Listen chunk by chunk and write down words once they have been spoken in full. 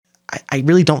I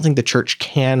really don't think the church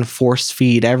can force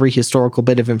feed every historical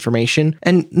bit of information,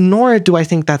 and nor do I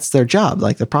think that's their job.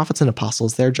 Like the prophets and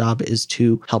apostles, their job is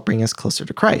to help bring us closer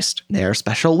to Christ. They are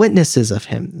special witnesses of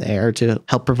him. They are to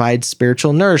help provide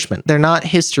spiritual nourishment. They're not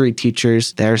history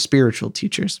teachers, they're spiritual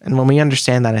teachers. And when we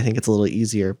understand that, I think it's a little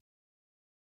easier.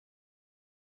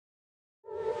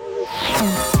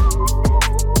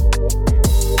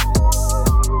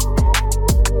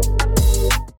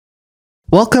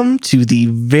 Welcome to the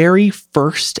very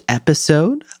first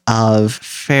episode of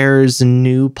Fair's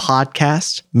new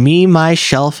podcast, Me,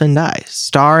 Myself, and I,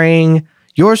 starring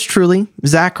yours truly,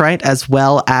 Zach Wright, as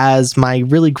well as my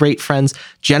really great friends,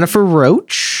 Jennifer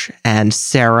Roach and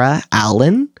Sarah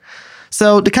Allen.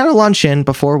 So to kind of launch in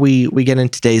before we get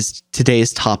into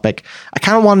today's topic, I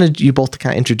kind of wanted you both to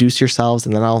kind of introduce yourselves,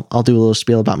 and then I'll do a little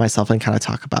spiel about myself and kind of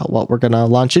talk about what we're going to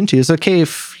launch into. Is it okay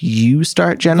if you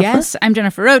start, Jennifer? Yes, I'm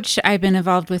Jennifer Roach. I've been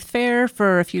involved with FAIR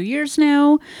for a few years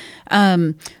now.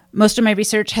 Most of my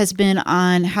research has been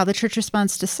on how the church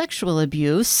responds to sexual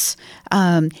abuse,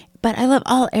 but I love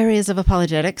all areas of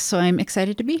apologetics, so I'm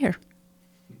excited to be here.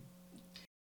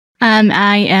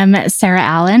 I am Sarah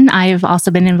Allen. I've also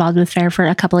been involved with FAIR for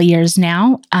a couple of years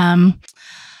now.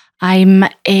 I'm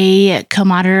a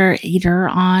co-moderator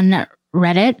on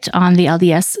Reddit on the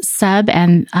LDS sub,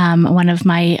 and one of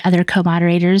my other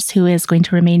co-moderators who is going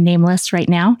to remain nameless right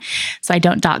now, so I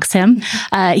don't dox him.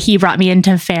 He brought me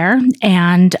into FAIR,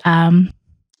 and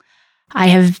I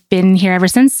have been here ever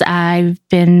since. I've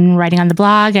been writing on the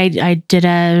blog. I did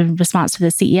a response to the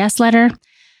CES letter.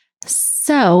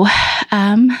 So,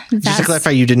 just to clarify,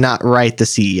 you did not write the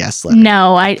CES letter.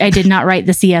 No, I did not write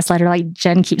the CES letter. Like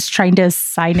Jen keeps trying to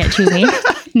assign it to me.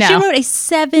 No. She wrote a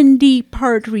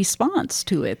 70-part response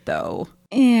to it, though.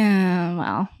 Yeah,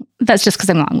 well, that's just because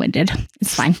I'm long-winded.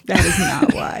 It's fine. That is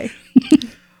not why.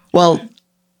 Well,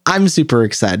 I'm super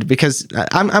excited because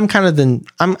I'm kind of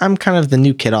the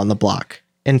new kid on the block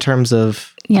in terms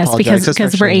of yes,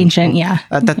 because we're ancient. Yeah,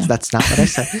 that's not what I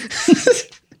said.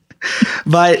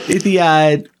 But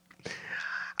I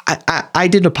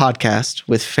did a podcast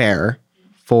with FAIR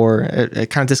for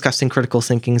kind of discussing critical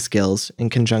thinking skills in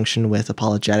conjunction with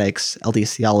apologetics,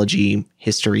 LDS theology,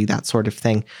 history, that sort of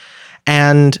thing.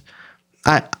 And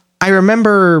I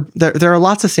remember there are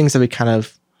lots of things that we kind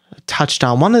of touched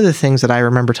on. One of the things that I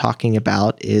remember talking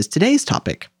about is today's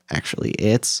topic. Actually,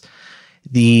 it's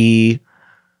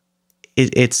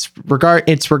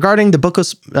regarding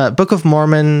the Book of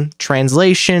Mormon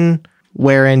translation,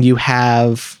 wherein you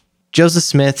have Joseph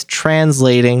Smith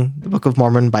translating the Book of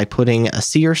Mormon by putting a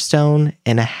seer stone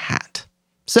in a hat.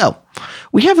 So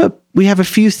we have a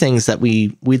few things that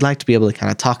we'd like to be able to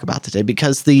kind of talk about today,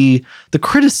 because the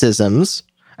criticisms,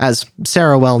 as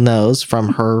Sarah well knows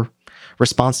from her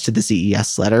response to the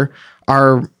CES letter,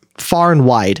 are far and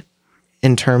wide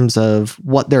in terms of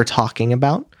what they're talking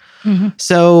about. Mm-hmm.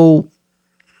 So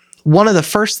one of the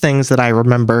first things that I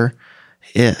remember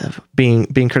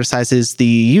being criticized is the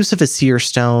use of a seer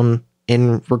stone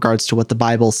in regards to what the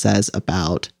Bible says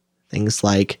about things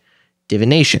like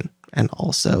divination, and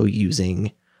also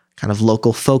using kind of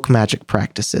local folk magic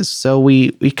practices. So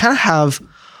we kind of have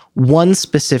one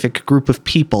specific group of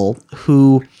people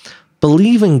who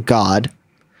believe in God,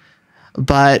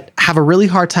 but have a really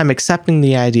hard time accepting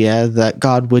the idea that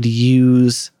God would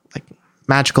use like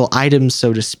magical items,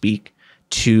 so to speak,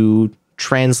 to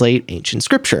translate ancient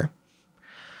scripture.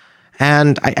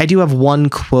 And I do have one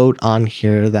quote on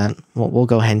here that we'll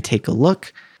go ahead and take a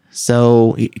look.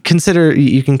 So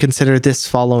you can consider this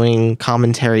following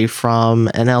commentary from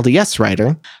an LDS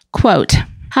writer. Quote,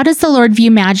 "How does the Lord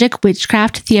view magic,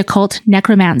 witchcraft, the occult,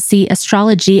 necromancy,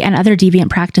 astrology, and other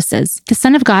deviant practices? The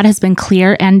Son of God has been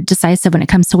clear and decisive when it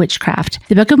comes to witchcraft.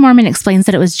 The Book of Mormon explains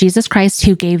that it was Jesus Christ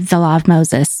who gave the law of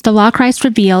Moses. The law Christ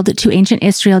revealed to ancient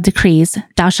Israel decrees,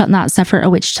 'Thou shalt not suffer a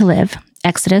witch to live.'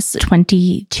 Exodus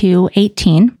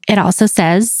 22:18. It also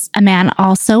says, 'A man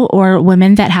also or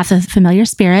woman that hath a familiar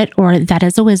spirit or that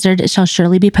is a wizard shall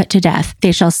surely be put to death.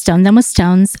 They shall stone them with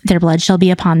stones. Their blood shall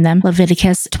be upon them.'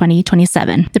 Leviticus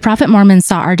 20:27. The prophet Mormon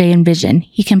saw our day in vision.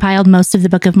 He compiled most of the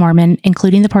Book of Mormon,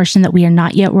 including the portion that we are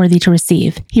not yet worthy to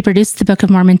receive. He produced the Book of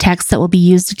Mormon texts that will be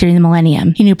used during the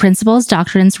millennium. He knew principles,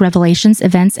 doctrines, revelations,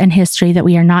 events, and history that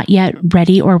we are not yet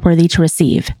ready or worthy to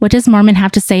receive. What does Mormon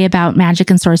have to say about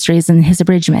magic and sorceries and his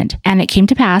abridgment? And it came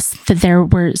to pass that there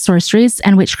were sorceries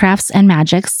and witchcrafts and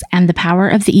magics, and the power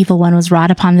of the evil one was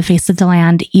wrought upon the face of the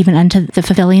land, even unto the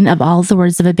fulfilling of all the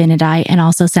words of Abinadi, and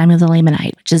also Samuel the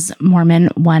Lamanite, which is Mormon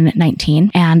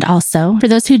 1:19. And also, for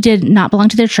those who did not belong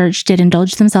to their church, did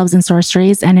indulge themselves in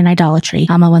sorceries and in idolatry,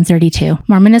 Alma 132.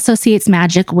 Mormon associates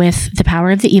magic with the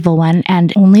power of the evil one,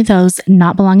 and only those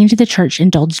not belonging to the church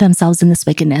indulge themselves in this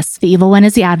wickedness. The evil one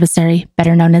is the adversary,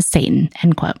 better known as Satan,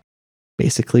 end quote.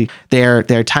 Basically,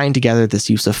 they're tying together this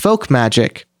use of folk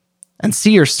magic and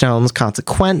seer stones,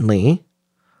 consequently,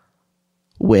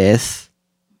 with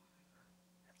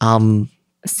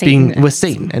Satan. with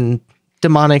Satan and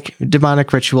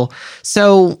demonic ritual.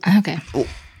 So Okay.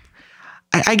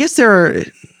 I guess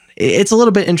it's a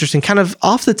little bit interesting. Kind of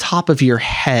off the top of your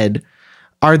head,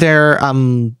 are there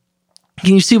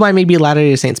can you see why maybe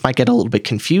Latter-day Saints might get a little bit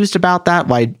confused about that?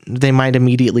 Why they might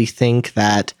immediately think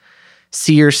that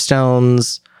seer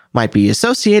stones might be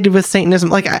associated with Satanism?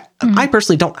 Like I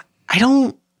personally don't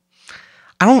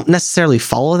necessarily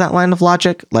follow that line of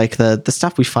logic. Like the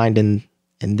stuff we find in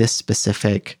this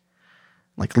specific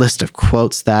like list of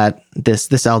quotes that this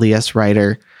LDS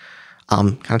writer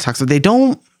kind of talks about, they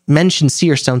don't mention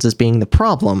seer stones as being the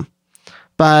problem.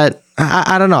 But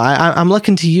I don't know. I'm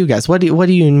looking to you guys. What do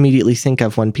you immediately think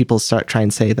of when people start trying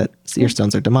to say that seer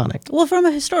stones are demonic? Well, from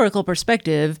a historical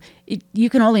perspective, you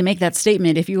can only make that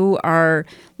statement if you are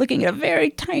looking at a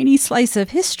very tiny slice of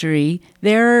history.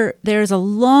 There's a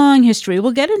long history.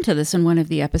 We'll get into this in one of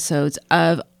the episodes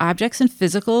of objects and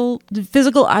physical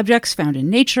objects found in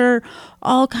nature,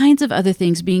 all kinds of other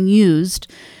things being used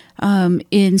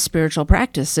in spiritual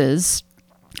practices.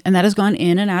 And that has gone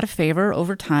in and out of favor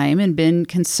over time and been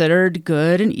considered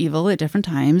good and evil at different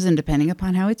times and depending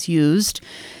upon how it's used.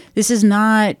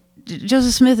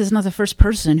 Joseph Smith is not the first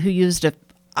person who used an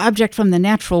object from the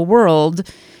natural world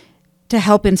to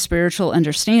help in spiritual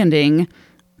understanding.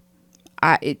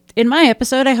 In my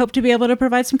episode, I hope to be able to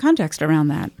provide some context around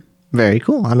that. Very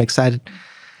cool. I'm excited.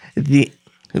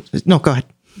 No, go ahead.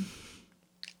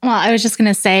 Well, I was just going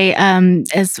to say,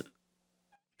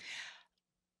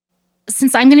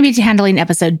 since I'm going to be handling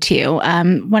episode 2,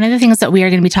 one of the things that we are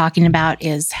going to be talking about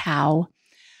is how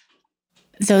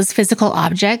those physical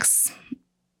objects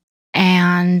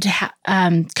and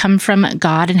come from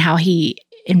God and how he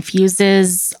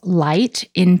infuses light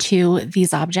into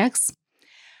these objects,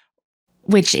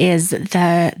 which is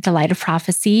the light of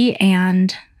prophecy,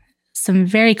 and some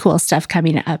very cool stuff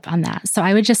coming up on that. So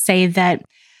I would just say that,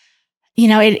 we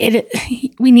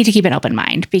need to keep an open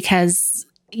mind because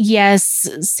yes,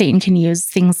 Satan can use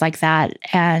things like that.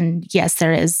 And yes,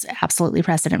 there is absolutely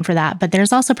precedent for that. But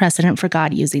there's also precedent for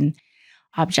God using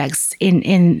objects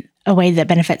in a way that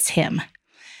benefits him.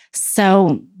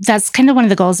 So that's kind of one of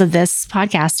the goals of this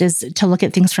podcast, is to look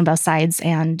at things from both sides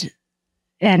and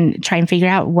try and figure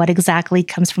out what exactly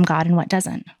comes from God and what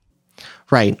doesn't.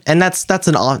 Right. And that's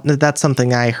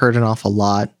something I heard an awful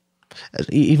lot.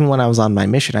 Even when I was on my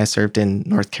mission, I served in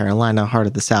North Carolina, heart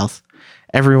of the South.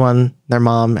 Everyone, their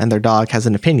mom and their dog has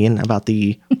an opinion about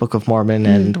the Book of Mormon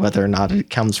and whether or not it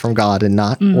comes from God and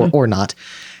not, or not.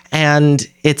 And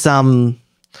it's a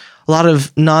lot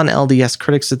of non-LDS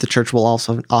critics of the church will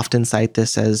also often cite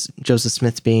this as Joseph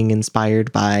Smith being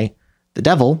inspired by the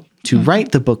devil to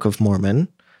write the Book of Mormon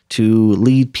to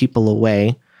lead people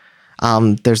away.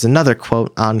 There's another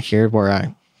quote on here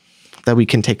that we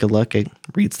can take a look. It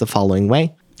reads the following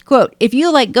way. Quote, "If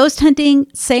you like ghost hunting,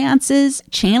 seances,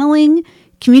 channeling,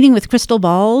 communing with crystal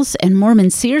balls, and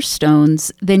Mormon seer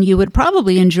stones, then you would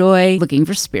probably enjoy looking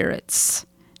for spirits.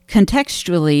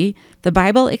 Contextually, the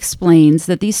Bible explains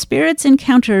that these spirits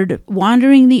encountered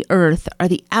wandering the earth are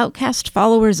the outcast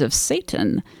followers of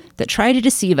Satan that try to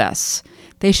deceive us.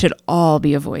 They should all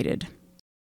be avoided."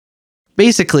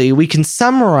 Basically, we can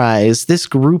summarize this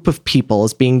group of people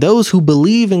as being those who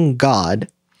believe in God,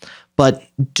 but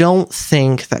don't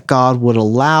think that God would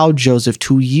allow Joseph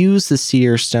to use the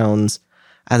seer stones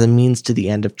as a means to the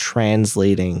end of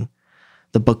translating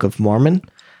the Book of Mormon.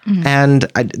 And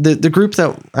the group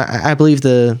that I believe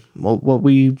what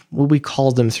we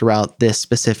call them throughout this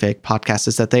specific podcast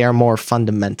is that they are more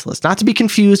fundamentalist, not to be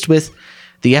confused with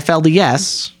the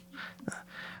FLDS.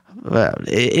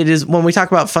 It is, when we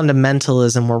talk about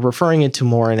fundamentalism, we're referring it to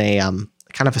more in a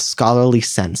kind of a scholarly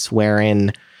sense,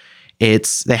 wherein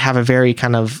they have a very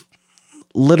kind of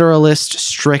literalist,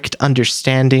 strict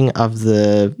understanding of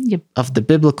the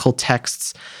biblical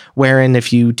texts, wherein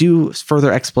if you do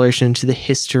further exploration into the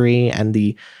history and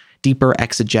the deeper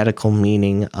exegetical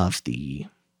meaning of the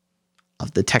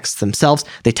texts themselves,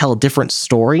 they tell a different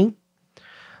story.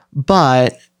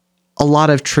 But a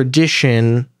lot of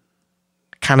tradition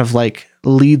kind of like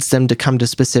leads them to come to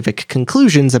specific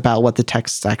conclusions about what the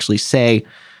texts actually say.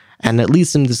 And it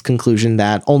leads them to this conclusion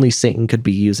that only Satan could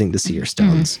be using the seer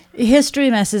stones. History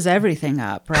messes everything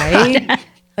up, right?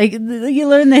 Like you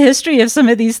learn the history of some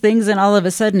of these things and all of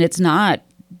a sudden it's not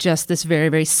just this very,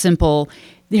 very simple,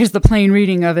 here's the plain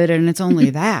reading of it and it's only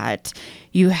that.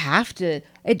 You have to,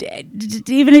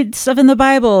 even stuff in the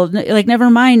Bible, like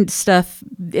never mind stuff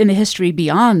in the history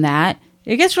beyond that.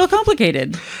 It gets real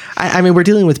complicated. I mean, we're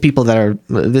dealing with people that are,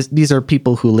 these are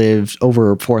people who lived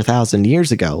over 4,000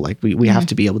 years ago. Like we have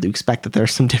to be able to expect that there are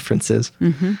some differences.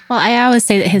 Well, I always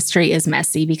say that history is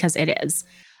messy because it is.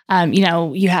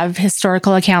 You have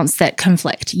historical accounts that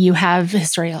conflict. You have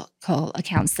historical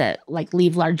accounts that like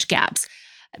leave large gaps.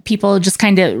 People just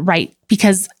kind of write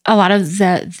because a lot of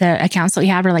the accounts that we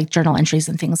have are like journal entries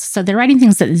and things. So they're writing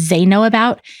things that they know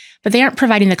about, but they aren't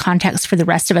providing the context for the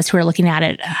rest of us who are looking at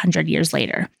it 100 years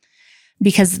later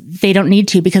because they don't need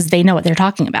to because they know what they're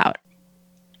talking about.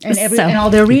 And all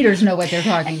their readers know what they're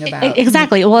talking about.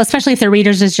 Exactly. Well, especially if their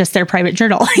readers is just their private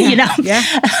journal, Yeah.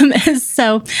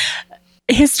 So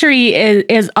history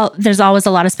is there's always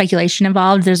a lot of speculation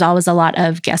involved. There's always a lot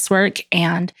of guesswork.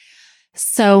 And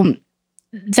so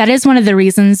that is one of the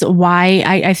reasons why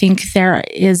I think there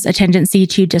is a tendency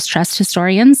to distrust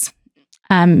historians.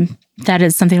 That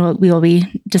is something we will be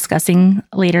discussing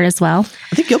later as well.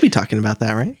 I think you'll be talking about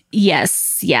that, right?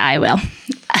 Yes. Yeah, I will.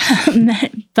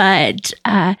 But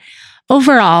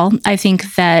overall, I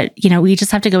think that, we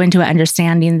just have to go into an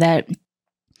understanding that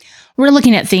we're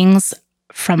looking at things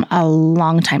from a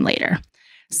long time later.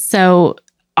 So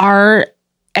our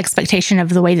expectation of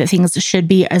the way that things should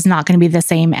be is not going to be the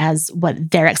same as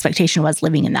what their expectation was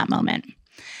living in that moment.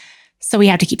 So we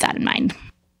have to keep that in mind.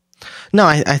 No,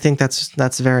 I think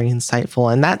that's very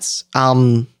insightful. And that's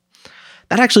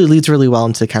that actually leads really well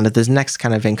into kind of this next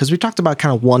kind of vein, because we talked about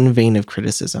kind of one vein of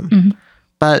criticism. Mm-hmm.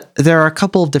 But there are a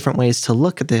couple of different ways to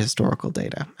look at the historical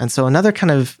data. And so another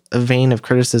kind of a vein of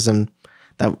criticism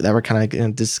that we're kind of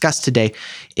going to discuss today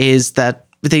is that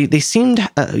they seemed,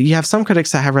 you have some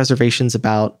critics that have reservations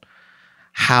about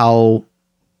how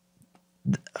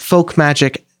folk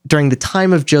magic during the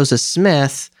time of Joseph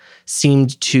Smith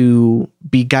seemed to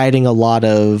be guiding a lot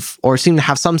of, or seemed to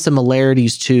have some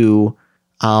similarities to,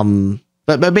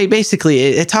 but basically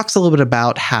it talks a little bit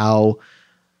about how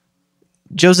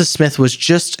Joseph Smith was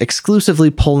just exclusively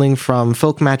pulling from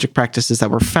folk magic practices that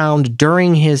were found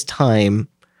during his time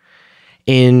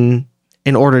in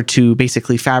order to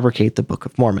basically fabricate the Book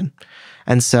of Mormon.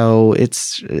 And so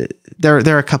it's there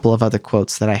are a couple of other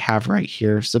quotes that I have right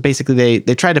here. So basically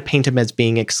they try to paint him as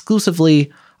being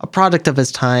exclusively a product of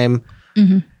his time.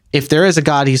 Mm-hmm. If there is a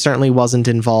God, he certainly wasn't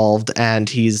involved, and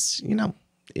he's,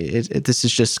 this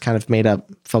is just kind of made up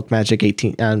folk magic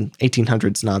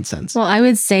 1800s nonsense. Well, I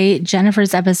would say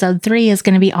Jennifer's episode 3 is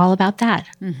going to be all about that.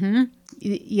 Mm-hmm.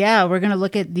 Yeah, we're going to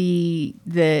look at the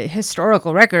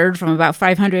historical record from about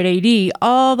 500 AD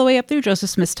all the way up through Joseph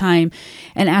Smith's time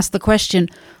and ask the question,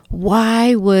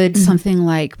 why would something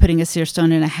like putting a seer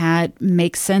stone in a hat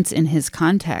make sense in his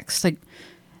context? Like,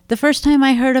 the first time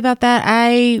I heard about that,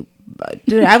 I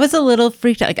was a little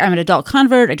freaked out. Like, I'm an adult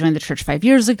convert. I joined the church 5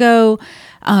 years ago.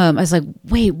 I was like,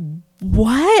 wait,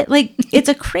 what? Like, it's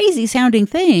a crazy sounding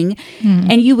thing.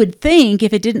 And you would think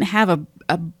if it didn't have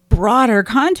a broader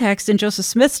context in Joseph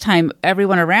Smith's time,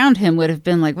 everyone around him would have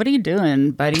been like, what are you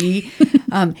doing, buddy?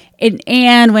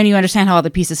 And when you understand how all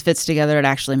the pieces fits together, it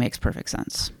actually makes perfect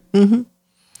sense. Mm-hmm.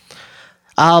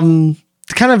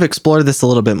 To kind of explore this a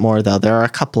little bit more, though, there are a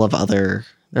couple of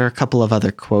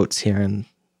other quotes here, and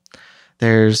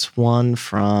there's one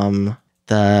from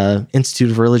the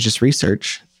Institute of Religious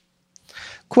Research.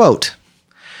 Quote,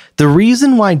 "The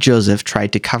reason why Joseph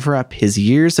tried to cover up his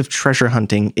years of treasure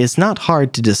hunting is not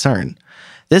hard to discern.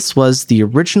 This was the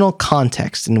original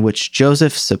context in which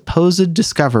Joseph's supposed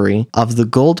discovery of the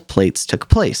gold plates took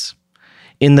place.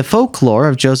 In the folklore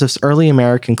of Joseph's early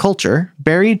American culture,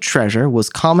 buried treasure was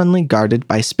commonly guarded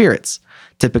by spirits,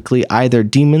 typically either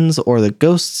demons or the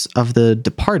ghosts of the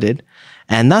departed,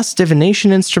 and thus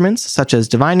divination instruments such as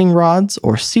divining rods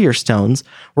or seer stones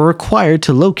were required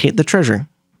to locate the treasure.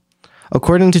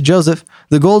 According to Joseph,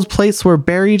 the gold plates were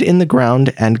buried in the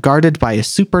ground and guarded by a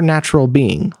supernatural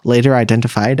being, later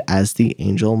identified as the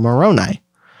angel Moroni,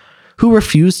 who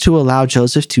refused to allow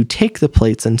Joseph to take the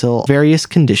plates until various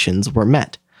conditions were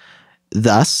met.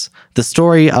 Thus, the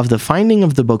story of the finding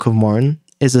of the Book of Mormon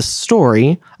is a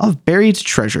story of buried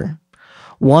treasure,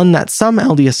 one that some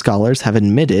LDS scholars have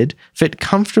admitted fit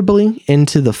comfortably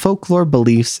into the folklore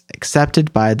beliefs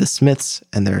accepted by the Smiths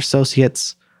and their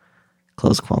associates."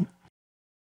 Close quote.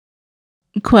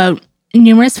 Quote,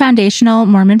 Numerous foundational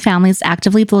Mormon families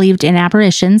actively believed in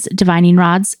apparitions, divining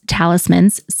rods,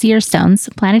 talismans, seer stones,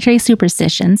 planetary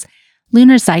superstitions,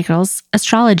 lunar cycles,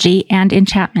 astrology, and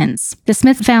enchantments. The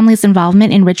Smith family's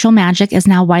involvement in ritual magic is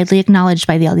now widely acknowledged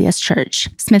by the LDS Church.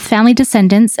 Smith family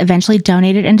descendants eventually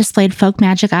donated and displayed folk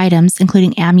magic items,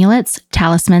 including amulets,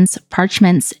 talismans,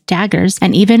 parchments, daggers,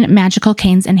 and even magical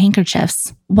canes and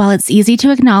handkerchiefs. While it's easy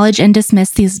to acknowledge and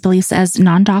dismiss these beliefs as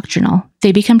non-doctrinal,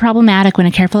 they become problematic when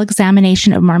a careful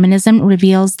examination of Mormonism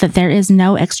reveals that there is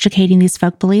no extricating these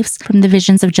folk beliefs from the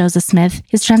visions of Joseph Smith,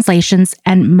 his translations,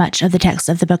 and much of the text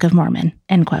of the Book of Mormon,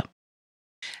 end quote.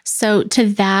 So to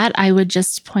that, I would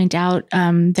just point out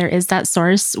there is that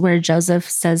source where Joseph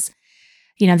says,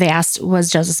 they asked, was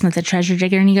Joseph Smith a treasure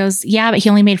digger? And he goes, yeah, but he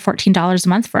only made $14 a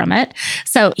month from it.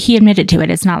 So he admitted to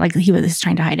it. It's not like he was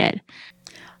trying to hide it.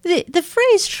 The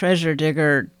phrase treasure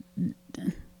digger,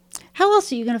 how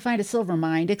else are you going to find a silver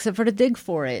mine except for to dig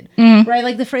for it? Right?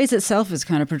 Like the phrase itself is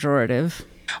kind of pejorative.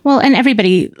 Well, and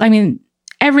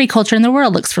every culture in the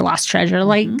world looks for lost treasure.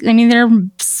 Like, there are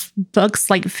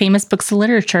books, like famous books of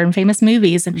literature and famous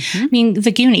movies. And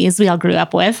the Goonies we all grew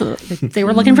up with, they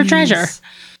were looking for treasure.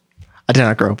 I did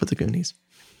not grow up with the Goonies.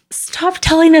 Stop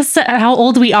telling us how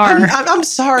old we are. I'm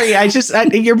sorry.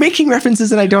 You're making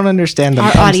references and I don't understand them.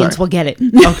 Our audience will get it.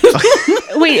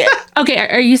 Wait, okay.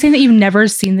 Are you saying that you've never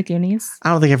seen the Goonies? I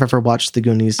don't think I've ever watched the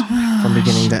Goonies from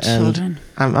beginning to end.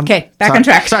 Okay, back on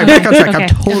track. Sorry, back on track. Okay, I'm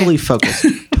totally focused.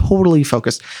 Totally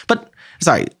focused. But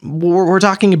sorry, we're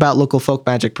talking about local folk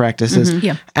magic practices.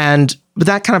 And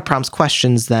that kind of prompts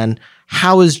questions then.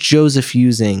 How is Joseph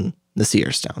using the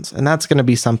seer stones? And that's going to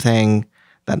be something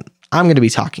that I'm going to be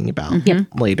talking about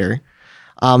later.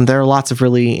 There are lots of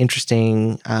really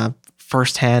interesting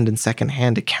firsthand and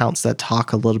secondhand accounts that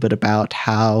talk a little bit about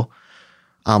how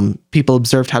people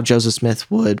observed how Joseph Smith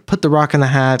would put the rock in the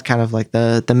hat, kind of like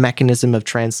the mechanism of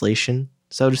translation,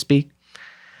 so to speak.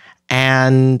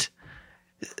 And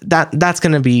that's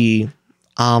going to be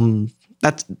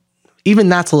that's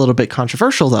a little bit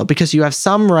controversial though, because you have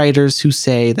some writers who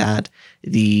say that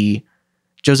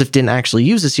Joseph didn't actually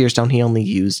use the seer stone, he only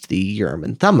used the Urim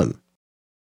and Thummim.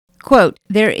 Quote,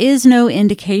 there is no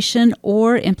indication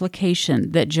or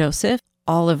implication that Joseph,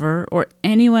 Oliver, or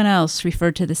anyone else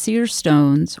referred to the seer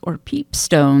stones or peep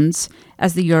stones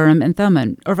as the Urim and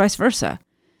Thummim, or vice versa.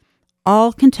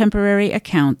 All contemporary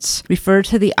accounts refer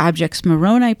to the objects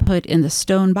Moroni put in the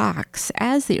stone box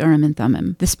as the Urim and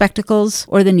Thummim, the spectacles,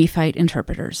 or the Nephite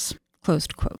interpreters.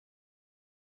 Closed quote.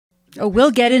 Oh,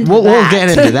 we'll get into that. We'll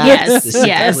get into that.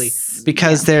 Yes.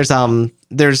 Because there's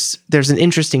an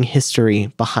interesting history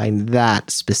behind that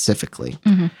specifically.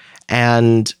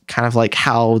 And kind of like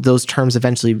how those terms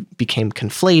eventually became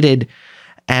conflated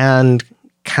and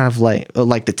kind of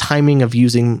like the timing of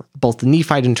using both the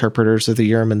Nephite interpreters of the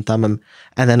Urim and Thummim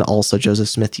and then also Joseph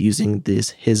Smith using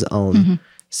his own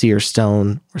seer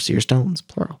stone or seer stones,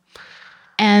 plural.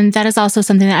 And that is also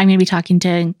something that I'm going to be talking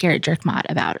to Garrett Jerkmott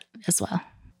about as well.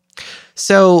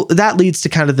 So that leads to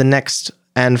kind of the next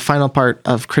and final part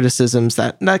of criticisms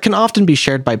that can often be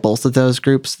shared by both of those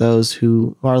groups, those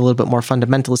who are a little bit more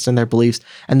fundamentalist in their beliefs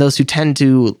and those who tend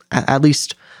to at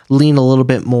least lean a little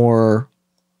bit more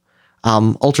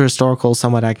ultra-historical,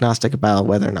 somewhat agnostic about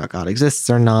whether or not God exists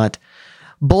or not.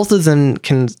 Both of them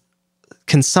can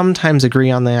sometimes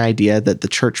agree on the idea that the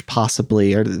church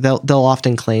possibly, or they'll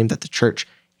often claim that the church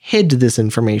hid this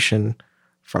information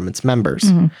from its members.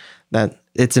 That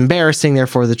it's embarrassing,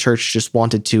 therefore the church just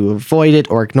wanted to avoid it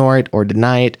or ignore it or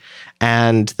deny it,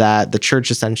 and that the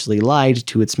church essentially lied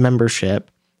to its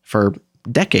membership for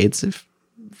decades,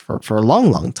 for a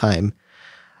long, long time,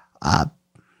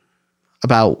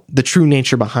 about the true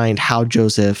nature behind how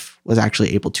Joseph was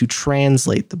actually able to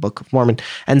translate the Book of Mormon.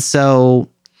 And so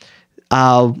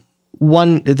a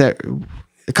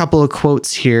couple of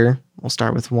quotes here. We'll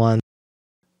start with one.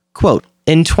 Quote,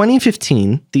 in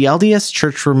 2015, the LDS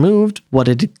Church removed what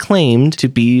it had claimed to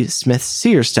be Smith's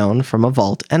seer stone from a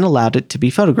vault and allowed it to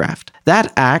be photographed.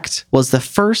 That act was the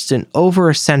first in over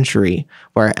a century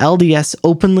where LDS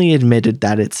openly admitted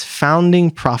that its founding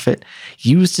prophet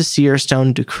used a seer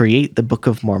stone to create the Book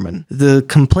of Mormon. The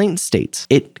complaint states,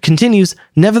 it continues,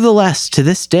 nevertheless, to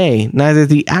this day, neither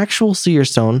the actual seer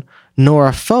stone nor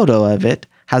a photo of it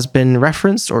has been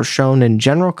referenced or shown in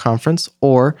general conference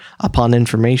or upon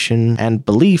information and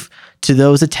belief to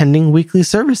those attending weekly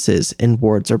services in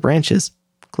wards or branches.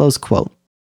 Close quote.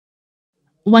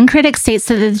 One critic states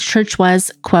that the church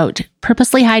was, quote,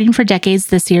 purposely hiding for decades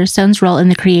the seer stone's role in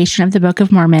the creation of the Book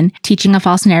of Mormon, teaching a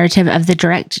false narrative of the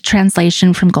direct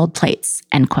translation from gold plates,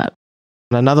 end quote.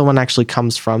 Another one actually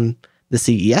comes from the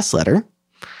CES letter.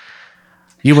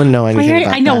 You wouldn't know anything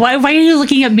about I know. that. Why are you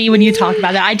looking at me when you talk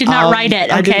about that? I did not write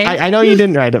it. Okay. I know you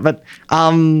didn't write it, but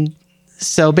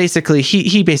so basically,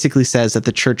 he basically says that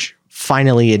the church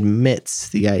finally admits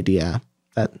the idea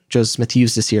that Joseph Smith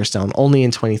used a seer stone only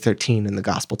in 2013 in the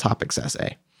Gospel Topics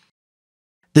essay.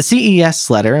 The CES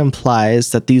letter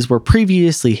implies that these were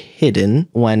previously hidden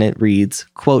when it reads,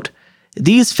 quote,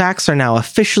 "These facts are now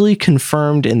officially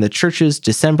confirmed in the church's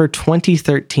December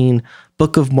 2013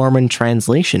 Book of Mormon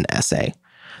translation essay.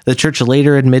 The church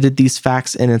later admitted these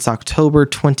facts in its October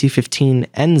 2015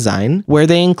 Ensign, where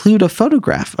they include a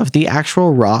photograph of the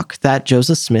actual rock that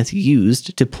Joseph Smith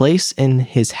used to place in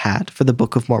his hat for the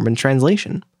Book of Mormon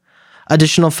translation.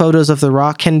 Additional photos of the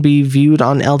rock can be viewed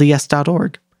on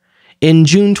LDS.org. In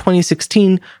June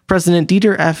 2016, President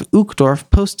Dieter F. Uchtdorf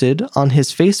posted on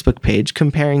his Facebook page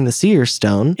comparing the Seer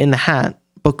stone in the hat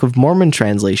Book of Mormon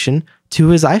translation to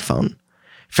his iPhone.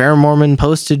 Fair Mormon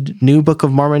posted new Book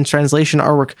of Mormon translation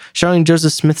artwork showing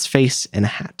Joseph Smith's face in a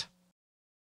hat."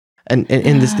 And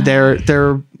in this,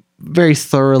 they're very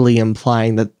thoroughly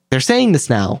implying that they're saying this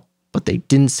now, but they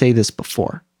didn't say this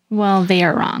before. Well, they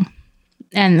are wrong.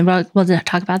 And we'll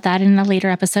talk about that in a later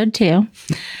episode too.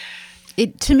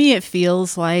 To me, it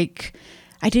feels like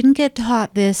I didn't get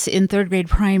taught this in third grade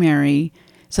primary,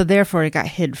 so therefore it got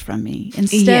hid from me.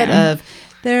 Instead of,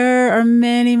 there are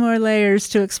many more layers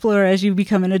to explore as you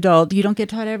become an adult. You don't get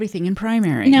taught everything in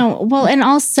primary. No, well, and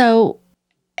also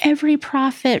every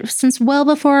prophet since well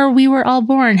before we were all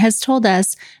born has told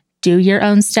us, do your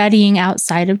own studying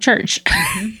outside of church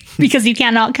because you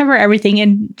cannot cover everything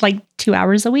in like 2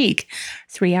 hours a week,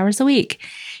 3 hours a week.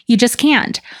 You just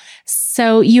can't.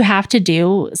 So you have to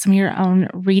do some of your own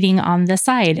reading on the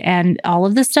side. And all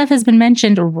of this stuff has been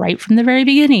mentioned right from the very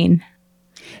beginning.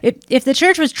 If the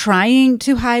church was trying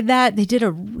to hide that, they did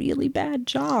a really bad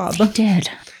job. They did.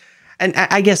 And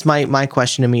I guess my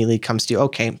question immediately comes to you,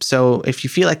 okay, so if you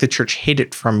feel like the church hid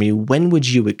it from you, when would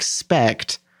you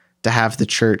expect to have the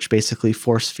church basically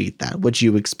force feed that? Would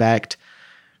you expect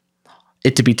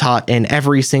it to be taught in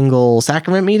every single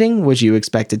sacrament meeting? Would you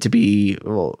expect it to be,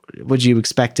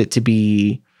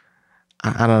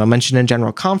 I don't know, mentioned in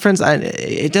general conference?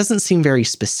 It doesn't seem very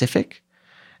specific.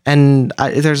 And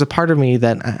there's a part of me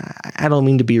that I don't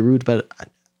mean to be rude, but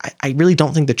I really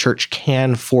don't think the church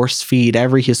can force feed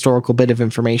every historical bit of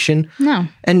information. No.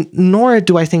 And nor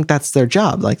do I think that's their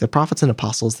job. Like the prophets and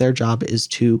apostles, their job is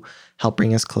to help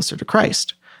bring us closer to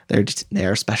Christ.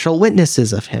 They're special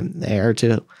witnesses of him. They are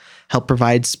to help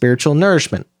provide spiritual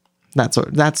nourishment, that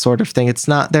sort of thing.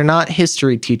 They're not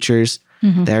history teachers.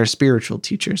 Mm-hmm. They're spiritual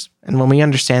teachers. And when we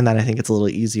understand that, I think it's a little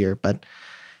easier. But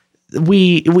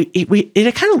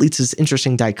it kind of leads to this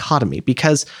interesting dichotomy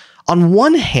because on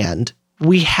one hand,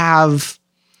 we have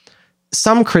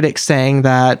some critics saying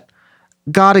that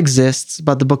God exists,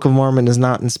 but the Book of Mormon is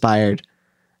not inspired.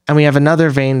 And we have another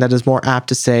vein that is more apt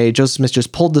to say Joseph Smith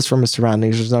just pulled this from his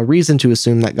surroundings. There's no reason to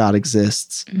assume that God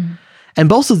exists. Mm. And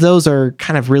both of those are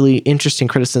kind of really interesting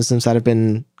criticisms that have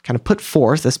been kind of put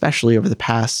forth, especially over the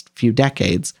past few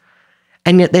decades.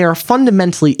 And yet they are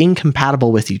fundamentally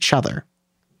incompatible with each other.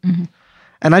 Mm-hmm.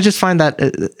 And I just find that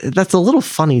that's a little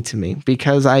funny to me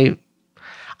because I'm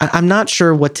not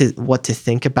sure what to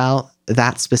think about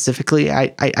that specifically.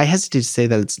 I hesitate to say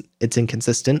that it's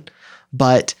inconsistent,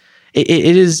 but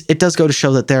it does go to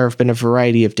show that there have been a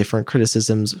variety of different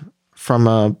criticisms from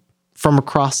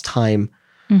across time.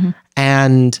 Mm-hmm.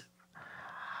 And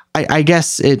I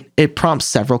guess it prompts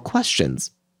several questions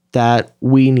that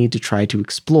we need to try to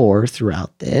explore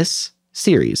throughout this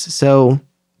series. So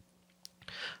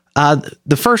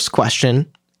the first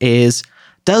question is,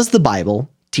 does the Bible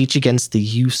teach against the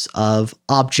use of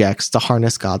objects to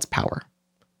harness God's power?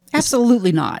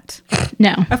 Absolutely not.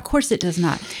 No. Of course it does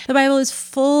not. The Bible is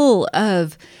full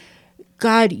of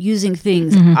God using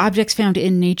things, mm-hmm. objects found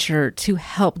in nature to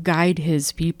help guide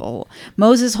his people.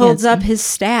 Moses holds up his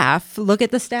staff. Look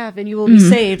at the staff and you will be mm-hmm.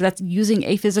 saved. That's using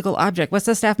a physical object. What's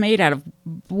the staff made out of?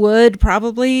 Wood,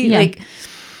 probably? Yeah.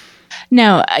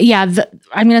 No, yeah.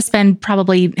 I'm going to spend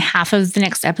probably half of the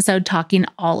next episode talking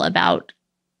all about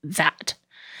that.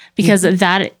 Because of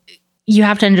that, you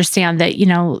have to understand that,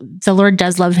 the Lord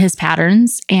does love his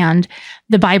patterns, and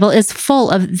the Bible is full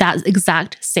of that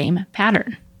exact same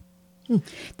pattern.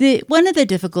 One of the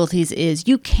difficulties is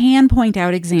you can point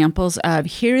out examples of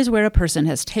here's where a person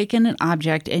has taken an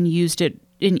object and used it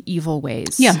in evil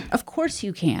ways. Yeah. Of course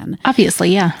you can. Obviously,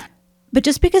 yeah. But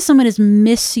just because someone has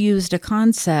misused a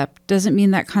concept doesn't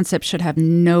mean that concept should have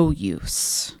no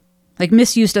use. Like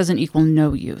misuse doesn't equal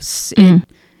no use. Mm-hmm.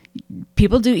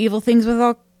 People do evil things with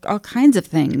all kinds of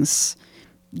things.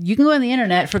 You can go on the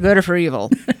internet for good or for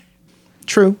evil.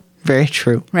 True. Very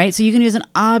true. Right? So you can use an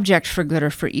object for good or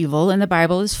for evil, and the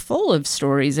Bible is full of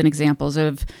stories and examples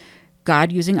of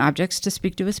God using objects to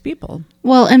speak to his people.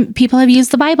 Well, and people have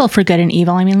used the Bible for good and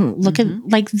evil. I mean, look at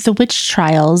like the witch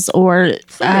trials or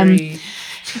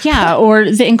or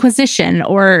the Inquisition,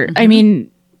 or I mean,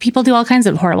 people do all kinds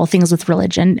of horrible things with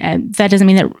religion, and that doesn't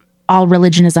mean that all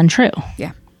religion is untrue.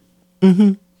 Yeah.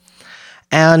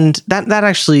 And that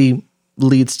actually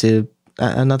leads to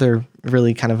another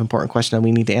really kind of important question that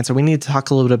we need to answer. We need to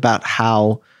talk a little bit about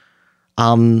how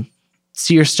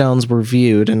seer stones were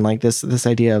viewed, and like this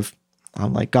idea of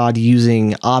like God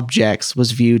using objects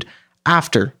was viewed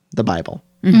after the Bible.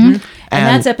 And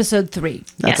that's episode 3.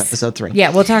 That's episode 3. Yeah,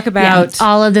 we'll talk about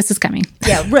all of this is coming.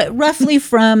 Roughly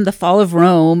from the fall of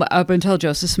Rome up until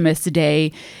Joseph Smith's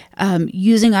day.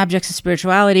 Using objects of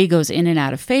spirituality goes in and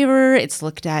out of favor. It's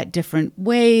looked at different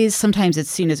ways. Sometimes it's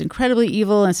seen as incredibly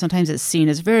evil, and sometimes it's seen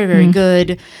as very, very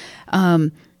good.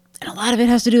 And a lot of it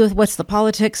has to do with what's the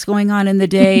politics going on in the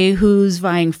day, who's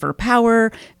vying for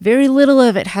power. Very little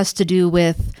of it has to do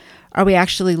with, are we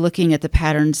actually looking at the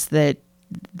patterns that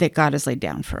God has laid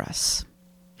down for us?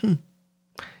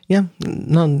 Yeah,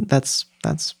 no, that's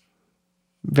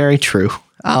very true.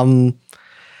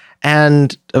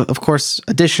 And of course,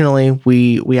 additionally,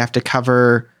 we have to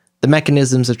cover the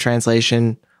mechanisms of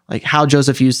translation, like how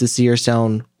Joseph used the seer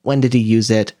stone, when did he use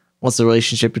it, what's the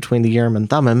relationship between the Urim and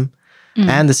Thummim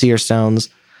and the seer stones,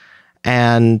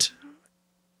 and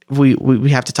we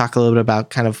have to talk a little bit about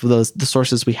kind of the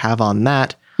sources we have on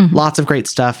that. Lots of great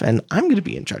stuff, and I'm going to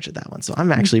be in charge of that one, so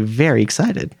I'm actually very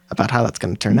excited about how that's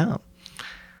going to turn out.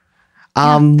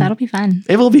 That'll be fun.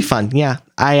 It will be fun. Yeah.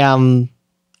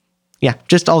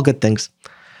 Just all good things.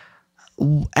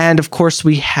 And of course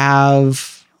we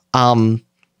have the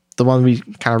one we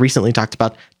kind of recently talked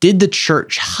about. Did the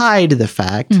church hide the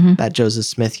fact that Joseph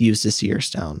Smith used a seer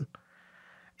stone?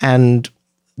 And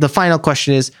the final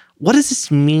question is, what does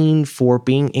this mean for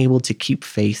being able to keep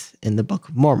faith in the Book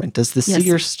of Mormon? Does the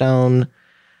seer stone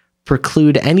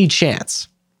preclude any chance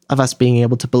of us being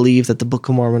able to believe that the Book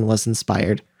of Mormon was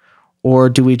inspired? Or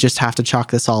do we just have to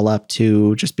chalk this all up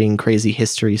to just being crazy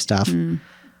history stuff?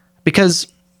 Because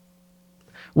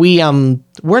none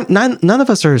of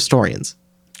us are historians.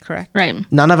 Correct. Right.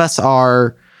 None of us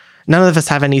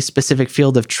have any specific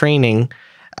field of training.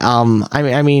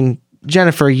 I mean,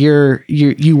 Jennifer,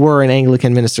 you were an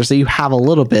Anglican minister, so you have a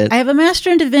little bit. I have a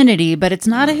master in divinity, but it's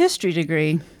not a history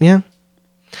degree. Yeah.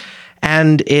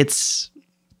 And it's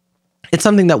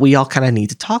something that we all kind of need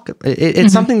to talk about.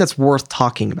 It's something that's worth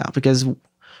talking about, because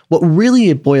what really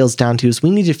it boils down to is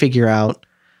we need to figure out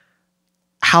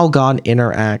how God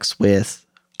interacts with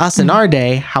us in our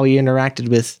day, how he interacted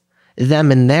with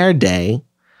them in their day.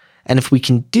 And if we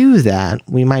can do that,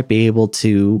 we might be able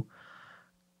to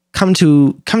come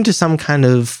to some kind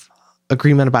of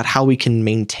agreement about how we can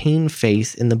maintain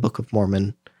faith in the Book of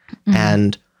Mormon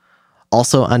and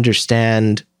also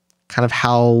understand kind of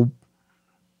how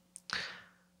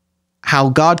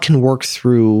God can work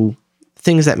through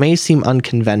things that may seem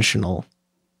unconventional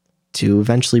to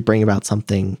eventually bring about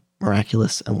something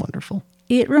miraculous and wonderful.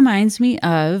 It reminds me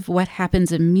of what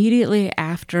happens immediately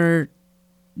after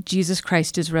Jesus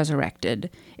Christ is resurrected.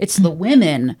 It's the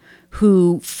women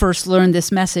who first learn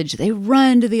this message. They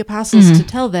run to the apostles to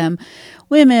tell them.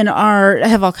 Women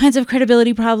have all kinds of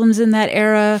credibility problems in that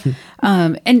era.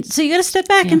 And so you got to step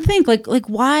back and think, like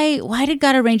why did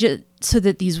God arrange it so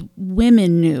that these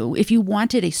women knew? If you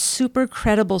wanted a super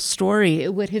credible story,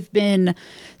 it would have been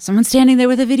someone standing there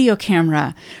with a video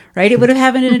camera, right? It would have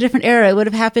happened in a different era. It would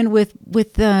have happened with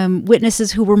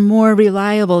witnesses who were more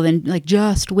reliable than like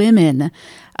just women.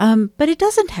 But it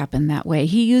doesn't happen that way.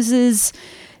 He uses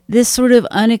this sort of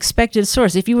unexpected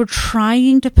source. If you were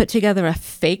trying to put together a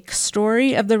fake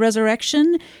story of the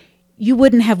resurrection, you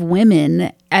wouldn't have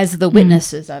women as the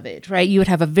witnesses of it, right? You would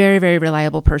have a very, very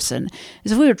reliable person.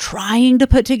 So if we were trying to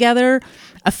put together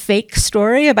a fake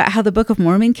story about how the Book of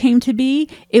Mormon came to be,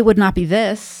 it would not be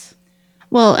this.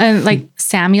 Well, and like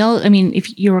Samuel, I mean,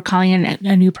 if you were calling in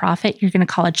a new prophet, you're going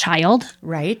to call a child.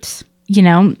 Right. You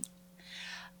know?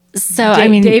 So, I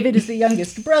mean, David is the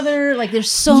youngest brother. Like, there's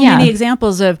so many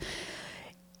examples of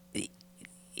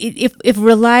if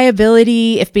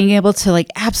reliability, if being able to like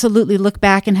absolutely look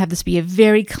back and have this be a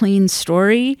very clean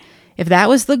story, if that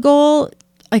was the goal,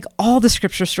 like all the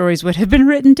scripture stories would have been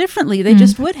written differently. They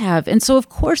just would have. And so, of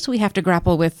course, we have to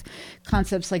grapple with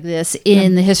concepts like this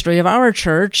in the history of our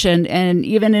church and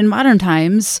even in modern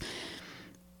times.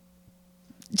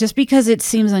 Just because it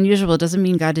seems unusual doesn't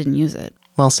mean God didn't use it.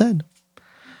 Well said.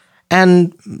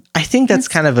 And I think that's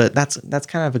kind of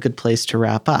a good place to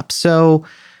wrap up. So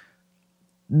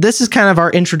this is kind of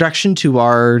our introduction to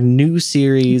our new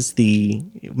series, the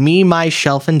Me,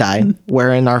 Myself, and I,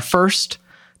 wherein our first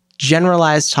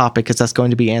generalized topic is us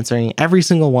going to be answering every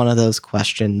single one of those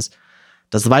questions.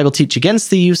 Does the Bible teach against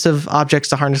the use of objects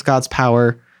to harness God's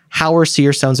power? How were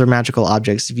seer stones or magical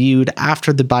objects viewed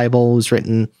after the Bible was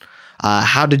written?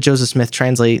 How did Joseph Smith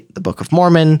translate the Book of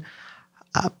Mormon?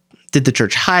 Did the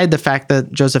church hide the fact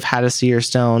that Joseph had a seer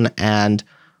stone? And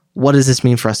what does this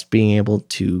mean for us being able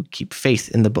to keep faith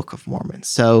in the Book of Mormon?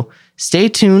 So stay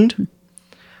tuned.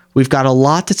 We've got a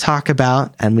lot to talk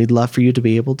about, and we'd love for you to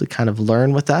be able to kind of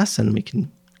learn with us, and we can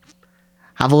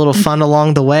have a little fun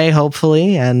along the way,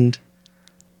 hopefully, and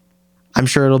I'm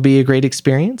sure it'll be a great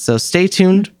experience. So stay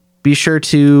tuned. Be sure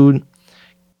to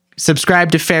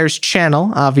subscribe to Fair's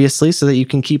channel, obviously, so that you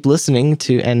can keep listening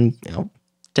to and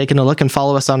taking a look and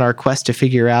follow us on our quest to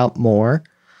figure out more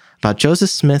about Joseph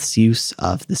Smith's use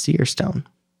of the seer stone.